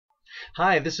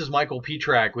Hi, this is Michael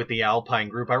Petrak with the Alpine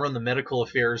Group. I run the medical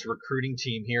affairs recruiting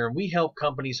team here, and we help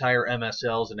companies hire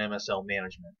MSLs and MSL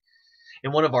management.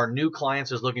 And one of our new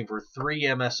clients is looking for 3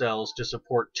 MSLs to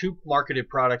support 2 marketed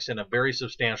products and a very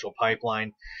substantial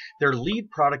pipeline. Their lead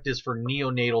product is for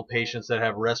neonatal patients that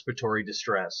have respiratory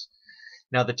distress.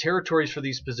 Now, the territories for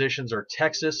these positions are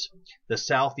Texas, the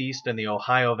Southeast, and the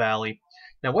Ohio Valley.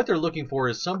 Now, what they're looking for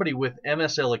is somebody with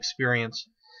MSL experience,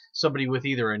 somebody with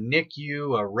either a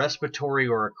NICU, a respiratory,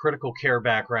 or a critical care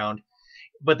background,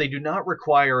 but they do not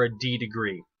require a D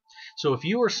degree. So if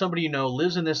you or somebody you know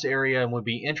lives in this area and would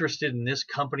be interested in this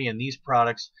company and these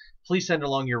products, please send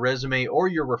along your resume or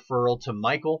your referral to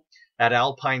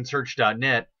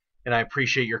michael@alpinesearch.net, and I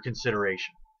appreciate your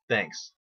consideration. Thanks.